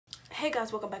Hey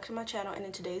guys, welcome back to my channel, and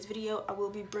in today's video I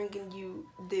will be bringing you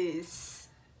this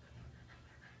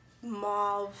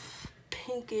mauve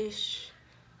pinkish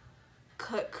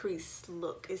cut crease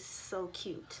look. It's so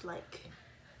cute, like,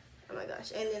 oh my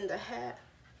gosh. And then the hat,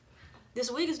 this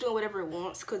wig is doing whatever it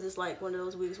wants because it's like one of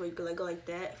those wigs where you can like go like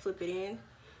that, flip it in,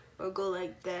 or go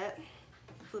like that,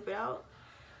 flip it out.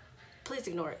 Please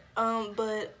ignore it.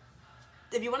 But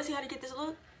if you want to see how to get this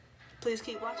look, please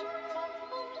keep watching.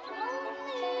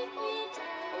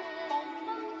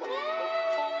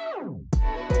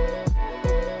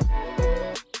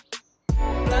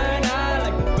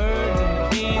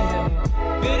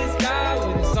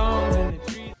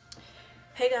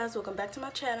 Hey guys, welcome back to my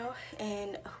channel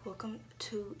and welcome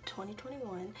to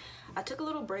 2021. I took a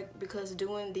little break because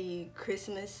doing the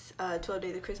Christmas 12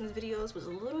 days of Christmas videos was a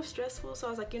little stressful, so I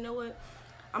was like, you know what,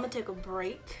 I'm gonna take a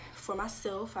break for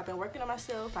myself. I've been working on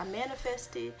myself. I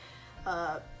manifested,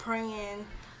 praying,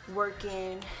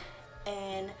 working,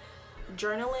 and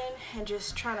journaling, and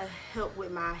just trying to help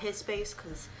with my headspace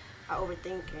because I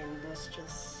overthink, and that's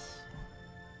just,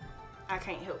 I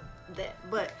can't help that.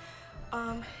 But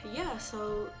yeah,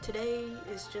 so today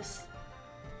is just,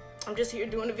 I'm just here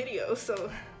doing a video,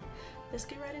 so let's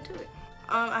get right into it.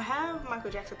 I have Michael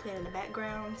Jackson playing in the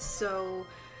background, so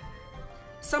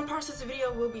some parts of the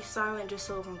video will be silent just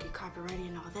so it won't get copyrighted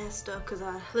and all that stuff, because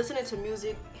listening to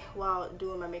music while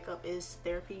doing my makeup is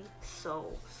therapy.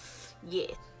 So yeah,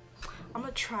 I'm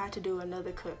gonna try to do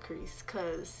another cut crease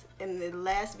because in the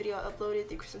last video I uploaded,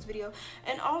 the Christmas video,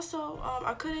 and also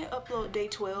I couldn't upload day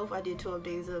 12. I did 12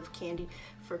 days of candy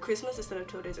for Christmas instead of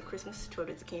 12 days of Christmas, 12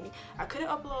 days of candy. I couldn't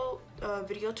upload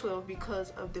video 12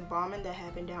 because of the bombing that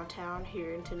happened downtown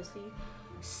here in Tennessee.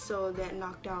 So that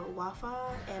knocked out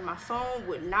Wi-Fi, and my phone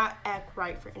would not act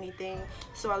right for anything.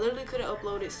 So I literally couldn't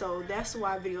upload it, so that's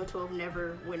why video 12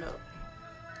 never went up.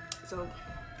 So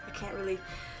I can't really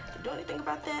do anything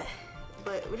about that,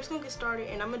 but we're just gonna get started,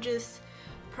 and I'm gonna just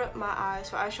prep my eyes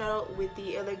for eyeshadow with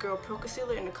the LA Girl Pro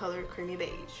Concealer in the color Creamy Beige.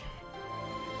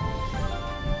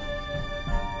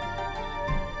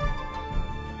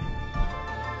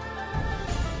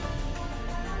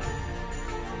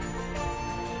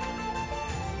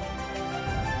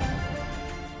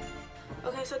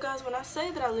 Okay, so guys, when I say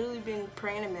that I've literally been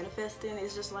praying and manifesting,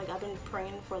 it's just like I've been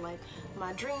praying for like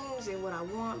my dreams and what I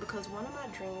want, because one of my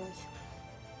dreams,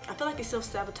 I feel like it's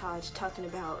self-sabotage talking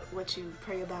about what you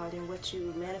pray about and what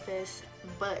you manifest,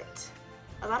 but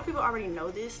a lot of people already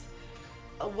know this.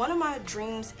 One of my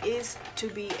dreams is to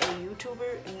be a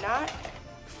YouTuber, not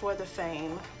for the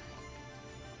fame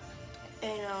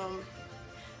and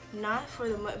not for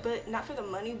the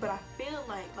money, but I feel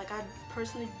like I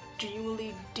personally,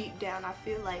 genuinely, deep down, I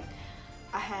feel like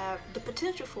I have the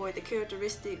potential for it, the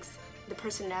characteristics, the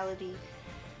personality.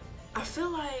 I feel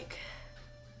like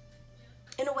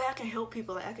in a way I can help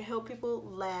people. Like, I can help people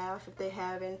laugh if they're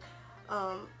having,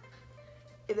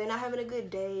 if they're not having a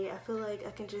good day. I feel like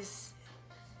I can just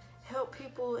help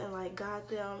people and like guide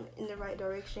them in the right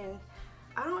direction.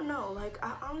 I don't know, like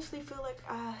I honestly feel like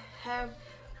I have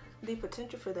the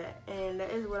potential for that, and that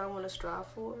is what I want to strive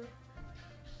for.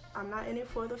 I'm not in it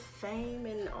for the fame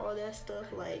and all that stuff.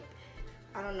 Like,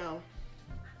 I don't know.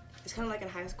 It's kind of like in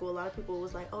high school, a lot of people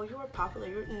was like, oh, you were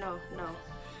popular. No.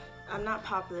 I'm not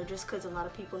popular just because a lot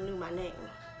of people knew my name.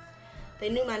 They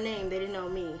knew my name, they didn't know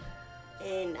me.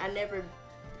 And I never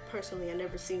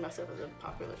seen myself as a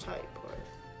popular type or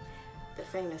the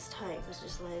famous type. It's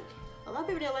just like, a lot of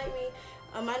people didn't like me.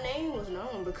 My name was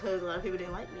known because a lot of people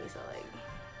didn't like me, so like,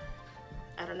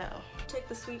 I don't know. Take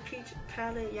the Sweet Peach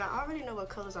palette. Y'all already know what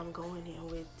colors I'm going in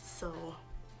with, so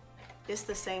it's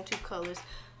the same two colors.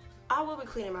 I will be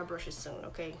cleaning my brushes soon,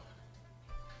 okay?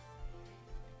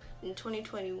 In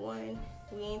 2021,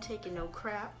 we ain't taking no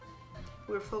crap.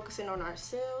 We're focusing on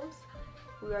ourselves.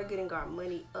 We are getting our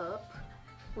money up.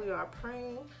 We are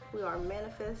praying. We are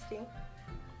manifesting.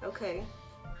 Okay.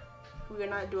 We are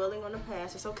not dwelling on the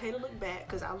past. It's okay to look back,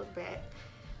 because I look back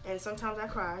and sometimes I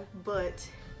cry, but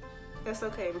that's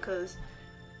okay, because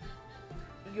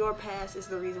your past is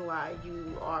the reason why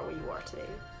you are where you are today.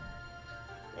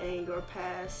 And your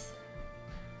past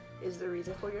is the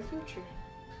reason for your future.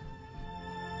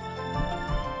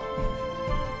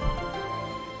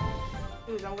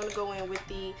 I'm going to go in with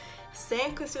the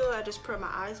same concealer I just prepped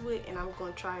my eyes with, and I'm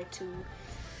going to try to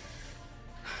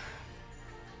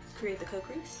create the cut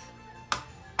crease.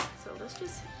 So let's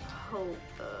just hope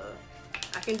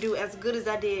I can do as good as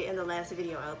I did in the last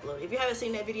video I uploaded. If you haven't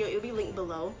seen that video, it'll be linked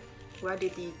below, where I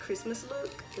did the Christmas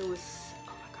look. It was,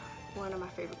 oh my god, one of my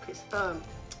favorite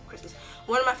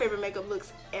one of my favorite makeup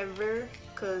looks ever,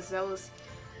 because that was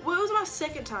Well, it was my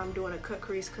second time doing a cut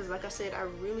crease because, like I said, I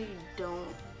really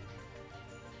don't.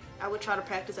 I would try to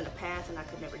practice in the past and I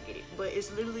could never get it. But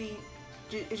it's literally,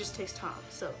 it just takes time.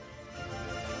 So.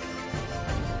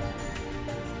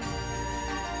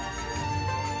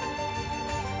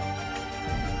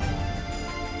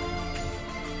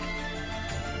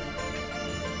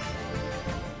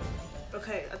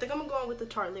 Okay, I think I'm going with the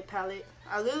Tartelette palette.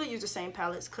 I literally use the same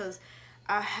palettes because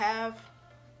I have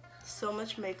so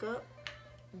much makeup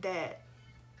that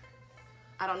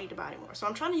I don't need to buy anymore. So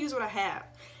I'm trying to use what I have.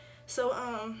 So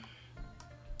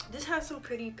this has some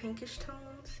pretty pinkish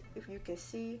tones, if you can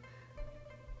see.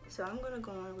 So I'm gonna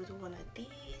go in with one of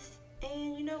these.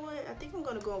 And you know what? I think I'm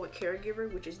gonna go in with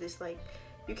Caregiver, which is this, like,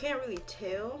 you can't really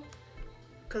tell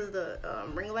because the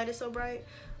ring light is so bright,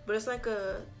 but it's like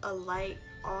a light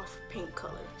off pink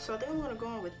color. So I think I'm gonna go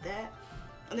in with that.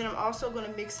 And then I'm also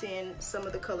gonna mix in some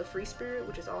of the color Free Spirit,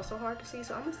 which is also hard to see.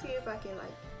 So I'm gonna see if I can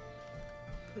like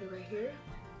put it right here.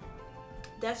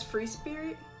 That's Free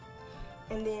Spirit.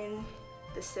 And then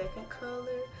the second color,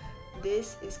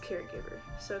 this is Caregiver.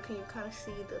 So can you kind of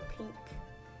see the pink,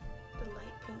 the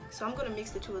light pink? So I'm gonna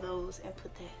mix the two of those and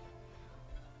put that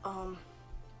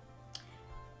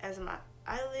as my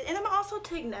eyelid. And I'm gonna also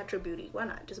take Natural Beauty. Why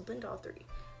not? Just blend all three.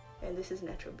 And this is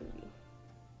Natural Beauty.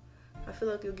 I feel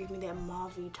like it'll give me that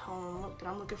mauve tone look that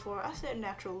I'm looking for. I said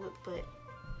natural look, but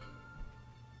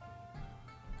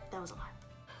that was a lot.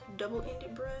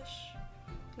 Double-ended brush.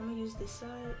 I'm gonna use this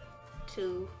side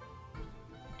to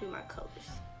do my colors.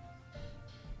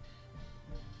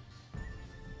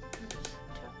 Just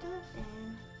chop that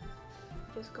and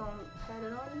just gonna pat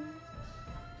it on there.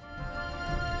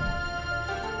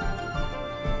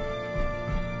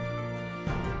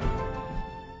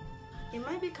 It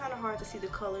might be kind of hard to see the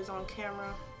colors on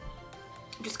camera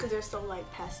just because they're so like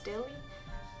pastel-y,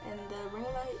 and the ring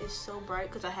light is so bright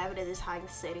because I have it at this high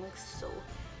setting, so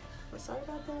I'm sorry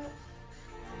about that.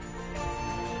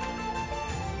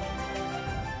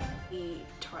 The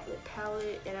Tartelette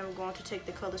palette, and I'm going to take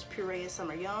the colors Puree and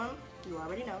Summer Young, you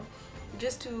already know,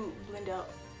 just to blend out.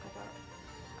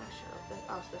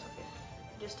 Oh, that's okay.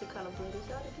 Just to kind of blend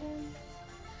this out again.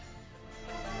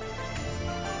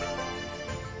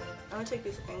 I'm gonna take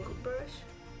this angled brush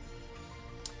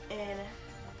and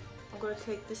I'm gonna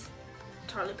take this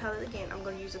Tartelette palette again. I'm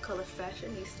gonna use the color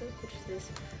Fashionista, which is this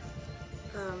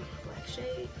black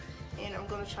shade, and I'm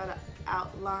gonna try to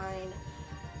outline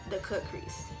the cut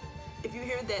crease. If you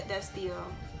hear that, that's the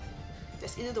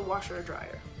that's either the washer or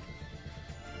dryer.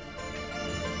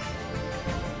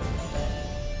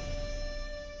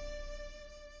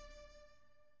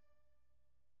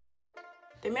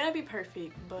 They may not be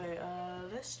perfect, but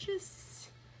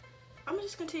I'm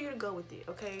just continue to go with it,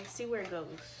 okay? See where it goes,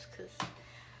 because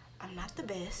I'm not the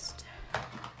best.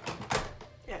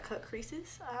 Yeah, cut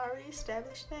creases, I already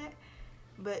established that,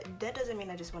 but that doesn't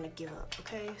mean I just want to give up,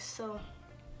 okay? So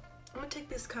I'm gonna take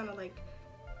this kind of like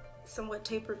somewhat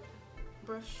tapered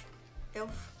brush,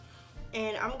 Elf,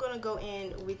 and I'm gonna go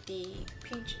in with the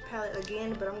peach palette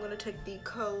again, but I'm gonna take the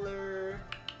color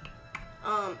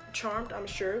Charmed, I'm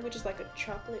sure, which is like a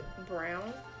chocolate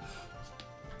brown,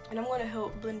 and I'm gonna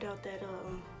help blend out that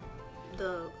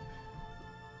the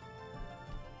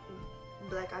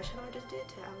black eyeshadow I just did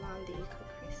to outline the cut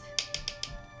crease.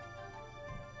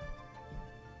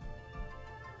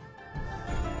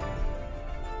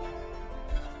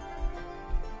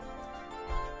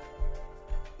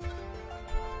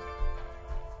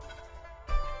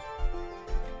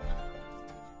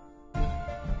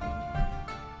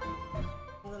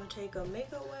 Take a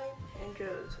makeup wipe and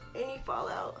just any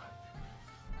fallout.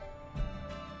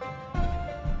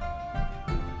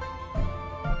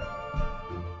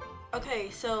 Okay,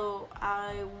 so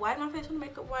I wiped my face with a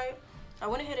makeup wipe. I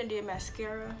went ahead and did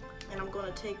mascara, and I'm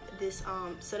gonna take this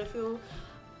Cetaphil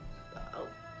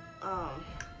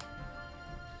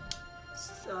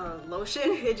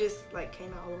lotion. It just like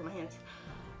came out all over my hands,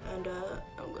 and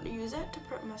I'm gonna use that to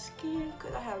prep my skin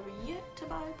because I have yet to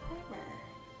buy a primer.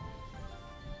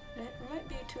 That might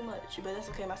be too much, but that's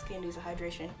okay. My skin needs a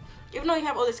hydration. Even though you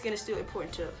have oily skin, it's still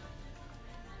important to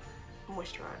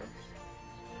moisturize.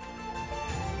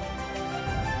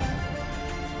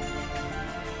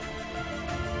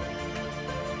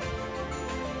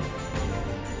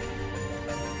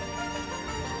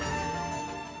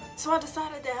 So I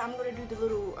decided that I'm gonna do the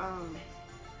little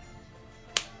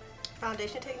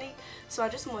foundation technique. So I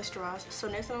just moisturize. So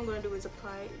next thing I'm gonna do is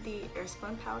apply the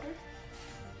airspun powder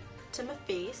to my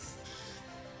face.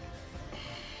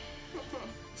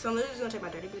 So I'm literally just gonna take my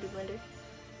Dirty Beauty blender,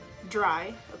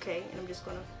 dry, okay, and I'm just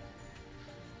gonna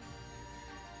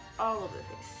all over the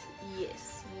face.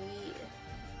 Yes, yeah.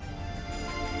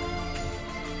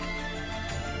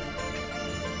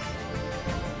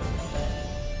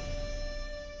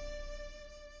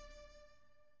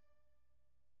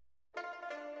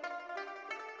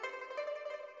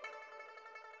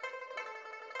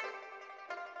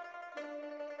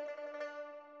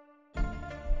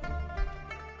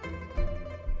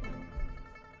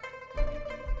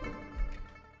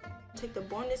 take the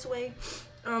Born This Way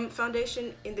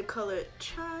foundation in the color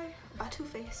Chai by Too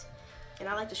Faced. And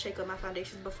I like to shake up my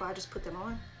foundations before I just put them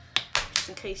on, just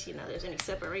in case, you know, there's any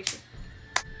separation.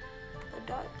 A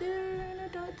dot there and a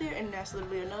dot there, and that's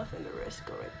literally enough, and the rest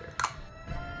go right there.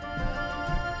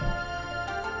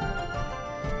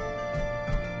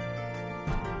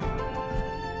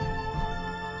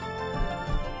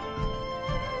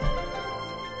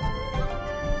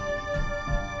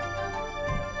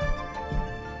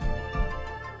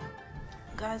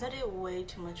 Guys, I did way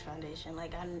too much foundation.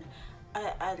 Like I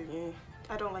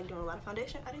don't like doing a lot of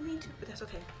foundation. I didn't mean to, but that's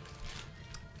okay.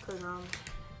 Cause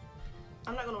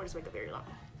I'm not gonna wear this makeup very long.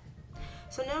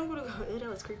 So now I'm gonna go. Ew, that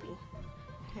was creepy.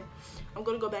 I'm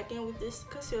gonna go back in with this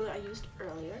concealer I used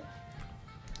earlier,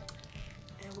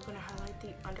 and we're gonna highlight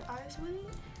the under eyes with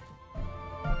it.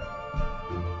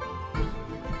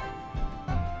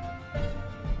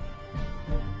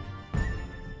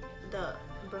 The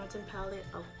Bronson palette,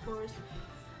 of course.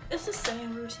 It's the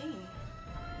same routine.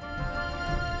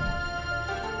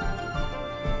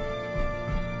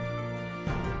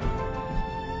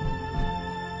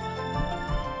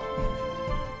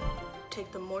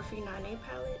 Take the Morphe 9A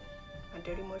palette, my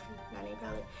dirty Morphe 9A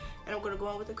palette, and I'm gonna go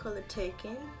on with the color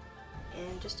Taken,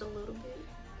 and just a little bit.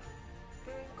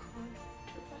 Very contour.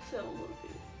 I said a little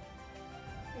bit.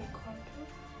 Very contour.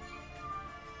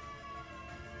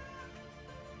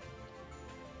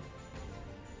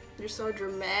 You're so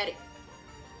dramatic.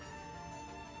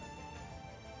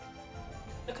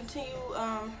 I continue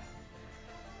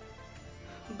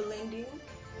blending.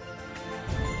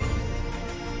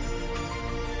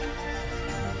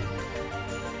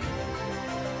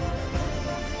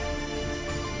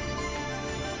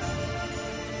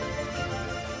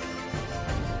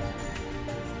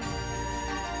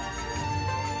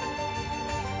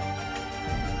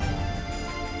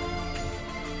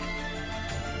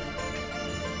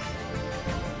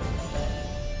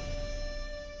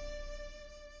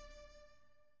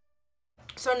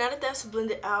 So now that that's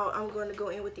blended out, I'm going to go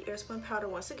in with the Airspun powder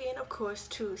once again, of course,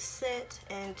 to set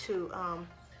and to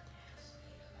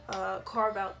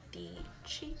carve out the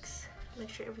cheeks. Make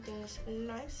sure everything's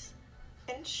nice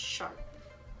and sharp,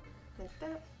 like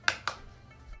that.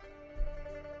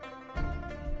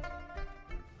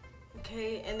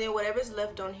 Okay, and then whatever's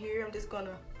left on here, I'm just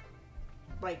gonna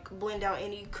like blend out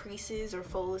any creases or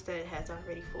folds that it has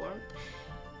already formed.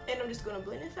 And I'm just gonna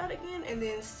blend this out again and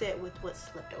then set with what's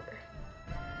left over.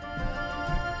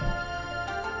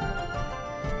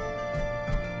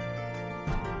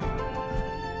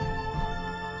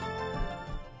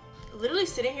 Literally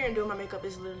sitting here and doing my makeup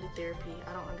is literally therapy.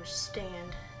 I don't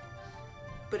understand.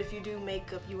 But if you do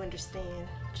makeup, you understand.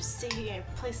 Just sit here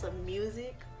and play some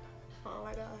music. Oh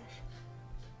my gosh.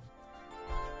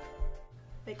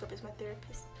 Makeup is my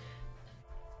therapist.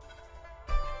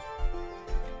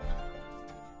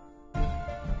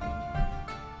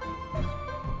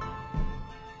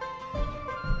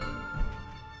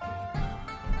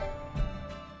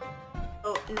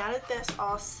 Now that that's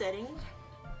all setting,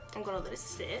 I'm gonna let it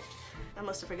sit. I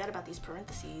must have forgot about these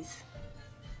parentheses.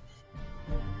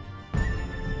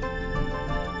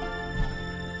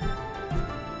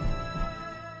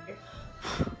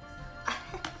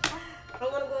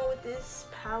 I'm gonna go with this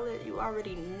palette you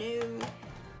already knew.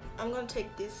 I'm gonna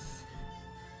take this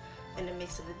and a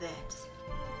mix of that.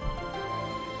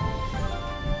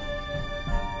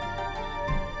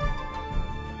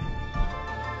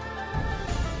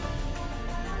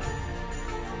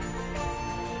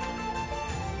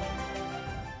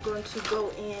 Going to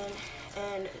go in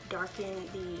and darken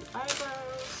the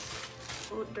eyebrows.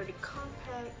 Dirty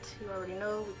Compact, you already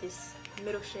know, with this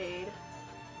middle shade.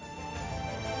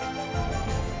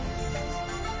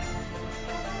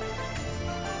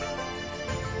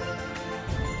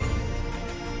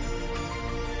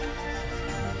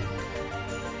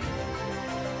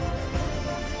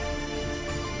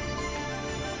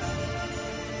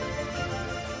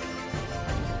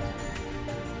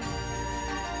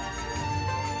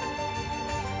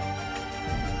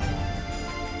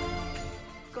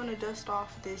 Gonna dust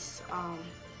off this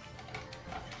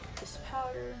this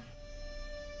powder.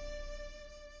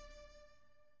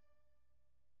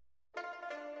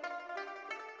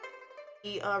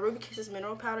 The Ruby Kisses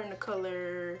mineral powder in the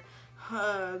color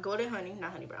Golden Honey,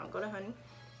 not Honey Brown, Golden Honey.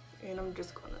 And I'm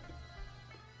just gonna,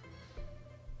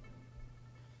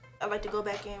 I like to go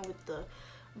back in with the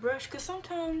brush because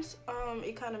sometimes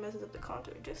it kind of messes up the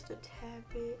contour just a tad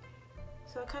bit.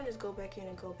 So I kind of just go back in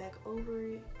and go back over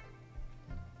it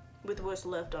with what's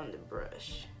left on the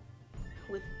brush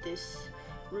with this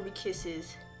Ruby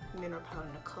Kisses mineral powder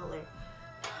in the color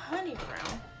Honey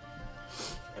Brown.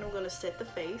 And I'm gonna set the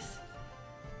face.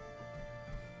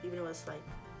 even though it's like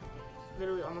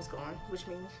literally almost gone, which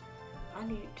means I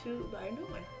need to buy a new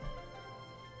one.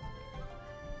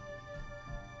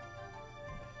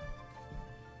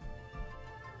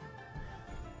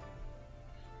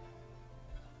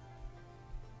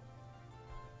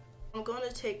 I'm going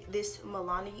to take this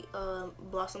Milani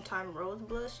Blossom Time Rose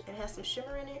Blush. It has some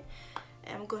shimmer in it.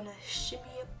 And I'm going to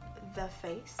shimmy up the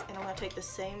face. And I'm going to take the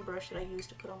same brush that I used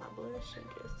to put on my blush and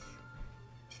just,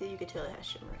 see, you can tell it has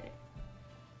shimmer in it.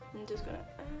 I'm just going to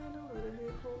add a little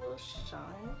bit for a little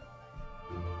shine.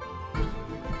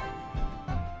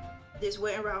 This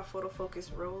Wet n Wild Photo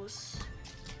Focus Rose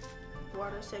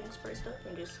Water Setting Spray stuff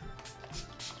and just,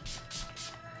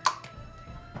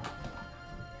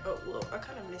 oh, well, I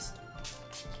kind of missed.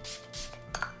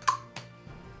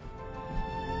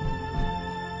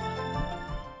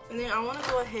 And then I want to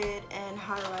go ahead and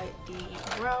highlight the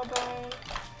brow bone.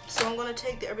 So I'm going to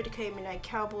take the Urban Decay Midnight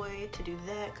Cowboy to do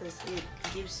that because it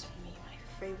gives me my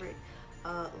favorite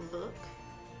look.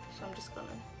 So I'm just going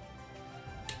to,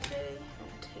 okay, I'm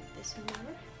going to take this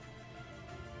mirror.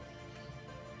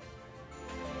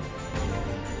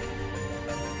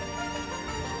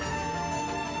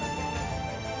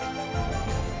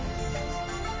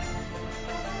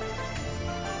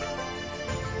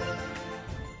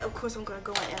 Of course, I'm gonna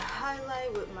go in and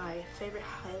highlight with my favorite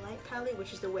highlight palette,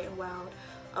 which is the Wet n Wild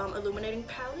Illuminating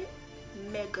Palette,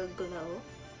 Mega Glow.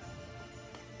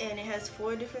 And it has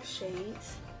 4 different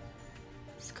shades.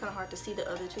 It's kind of hard to see the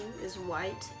other two. It's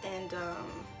white and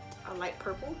a light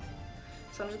purple.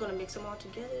 So I'm just gonna mix them all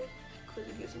together because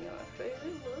it gives me my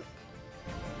favorite look.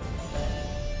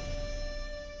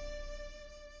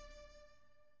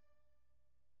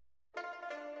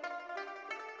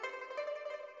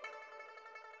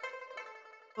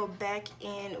 Go back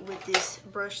in with this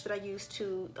brush that I used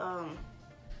to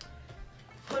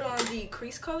put on the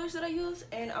crease colors that I use,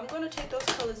 and I'm going to take those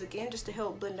colors again just to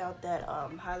help blend out that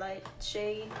highlight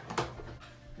shade.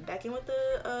 Back in with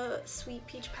the Sweet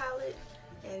Peach palette,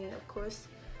 and of course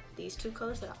these 2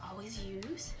 colors that I always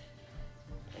use,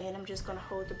 and I'm just going to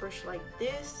hold the brush like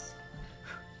this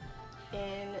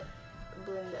and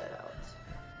blend that out.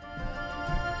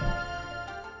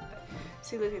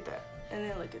 See, look at that, and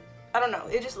then look at, I don't know,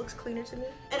 it just looks cleaner to me.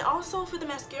 And also for the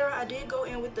mascara, I did go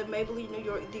in with the Maybelline New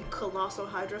York, the Colossal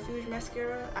Hydrofuge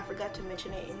mascara. I forgot to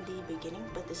mention it in the beginning,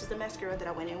 but this is the mascara that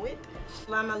I went in with.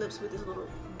 Line my lips with this little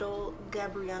dull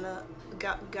Gabriella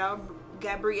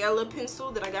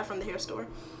pencil that I got from the hair store.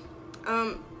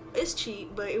 It's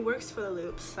cheap, but it works for the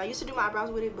lips. I used to do my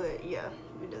eyebrows with it, but yeah,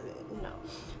 it doesn't, no.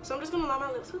 So I'm just gonna line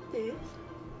my lips with this.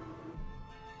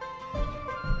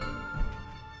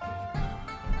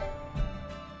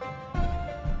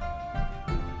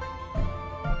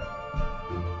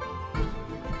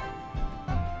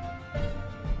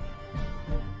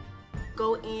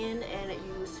 Go in and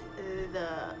use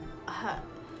the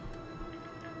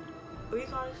what do you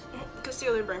call this?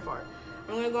 Concealer, brain fart.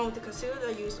 I'm gonna go in with the concealer that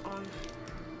I used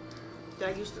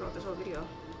throughout this whole video,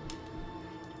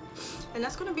 and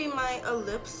that's gonna be my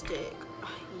lipstick.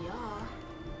 Yeah,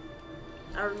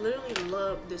 I literally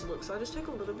love this look, so I just take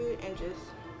a little bit and just,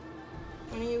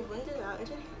 and then you blend it out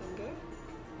into your finger.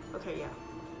 Okay, yeah,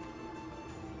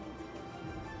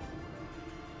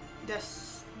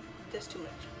 that's too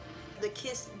much. The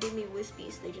Kiss Demi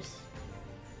Wispies, they just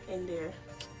in there.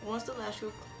 Once the lash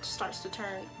group starts to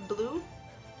turn blue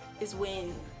is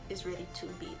when it's ready to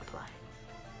be applied.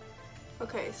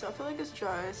 Okay, so I feel like it's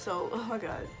dry, so oh my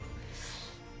god,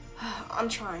 I'm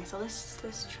trying. So let's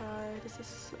try. This is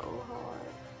so hard.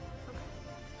 Okay,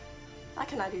 I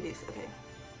cannot do this. Okay.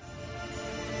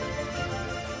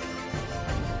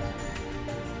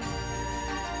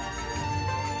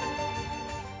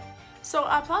 So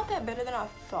I applied that better than I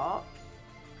thought.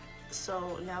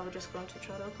 So now we're just going to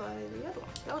try to apply the other one.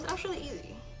 That was actually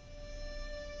easy.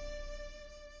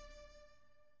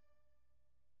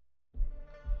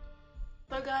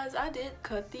 So guys, I did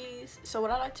cut these. So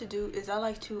what I like to do is I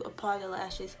like to apply the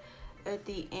lashes at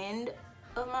the end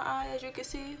of my eye, as you can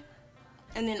see.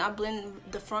 And then I blend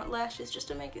the front lashes just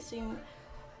to make it seem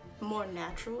more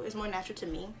natural. It's more natural to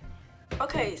me.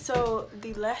 Okay, so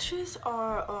the lashes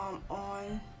are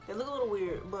on. They look a little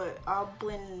weird, but I'll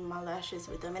blend my lashes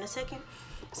with them in a second.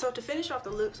 So to finish off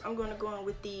the lips, I'm going to go in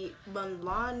with the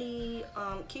Milani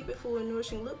Keep It Full and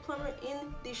Nourishing Lip Plumper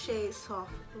in the shade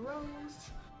Soft Rose.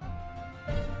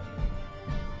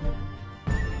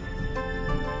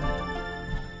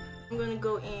 I'm going to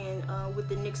go in with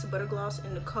the NYX Butter Gloss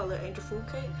in the color Angel Food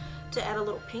Cake to add a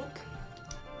little pink.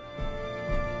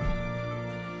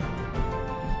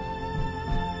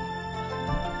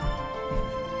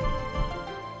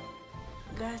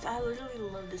 Guys, I literally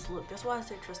of this look. That's why I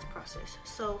say trust the process.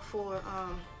 So for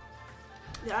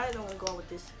the eyes, I'm gonna go with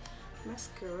this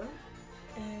mascara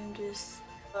and just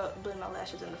blend my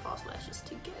lashes and the false lashes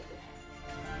together.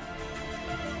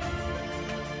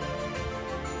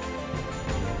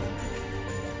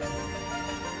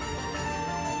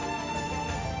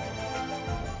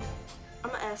 I'm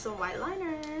gonna add some white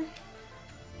liner.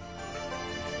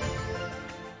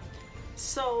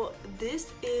 So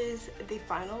this is the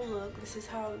final look. This is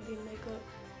how the makeup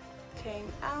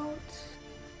came out.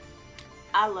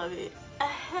 I love it.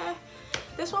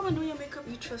 That's why when doing your makeup,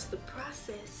 you trust the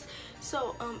process.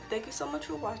 So thank you so much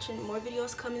for watching. More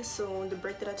videos coming soon. The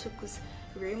break that I took was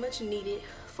very much needed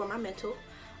for my mental.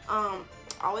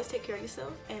 Always take care of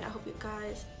yourself, and I hope you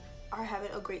guys are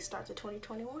having a great start to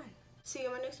 2021. See you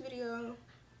in my next video.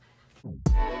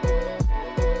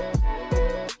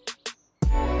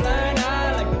 Flying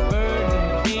high like a bird in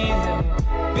the bees, and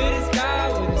fill the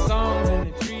sky with the songs and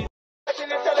the trees.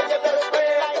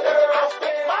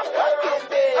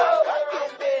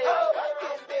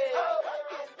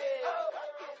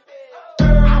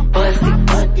 Bust it,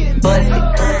 bust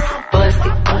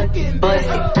it, bust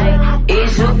it.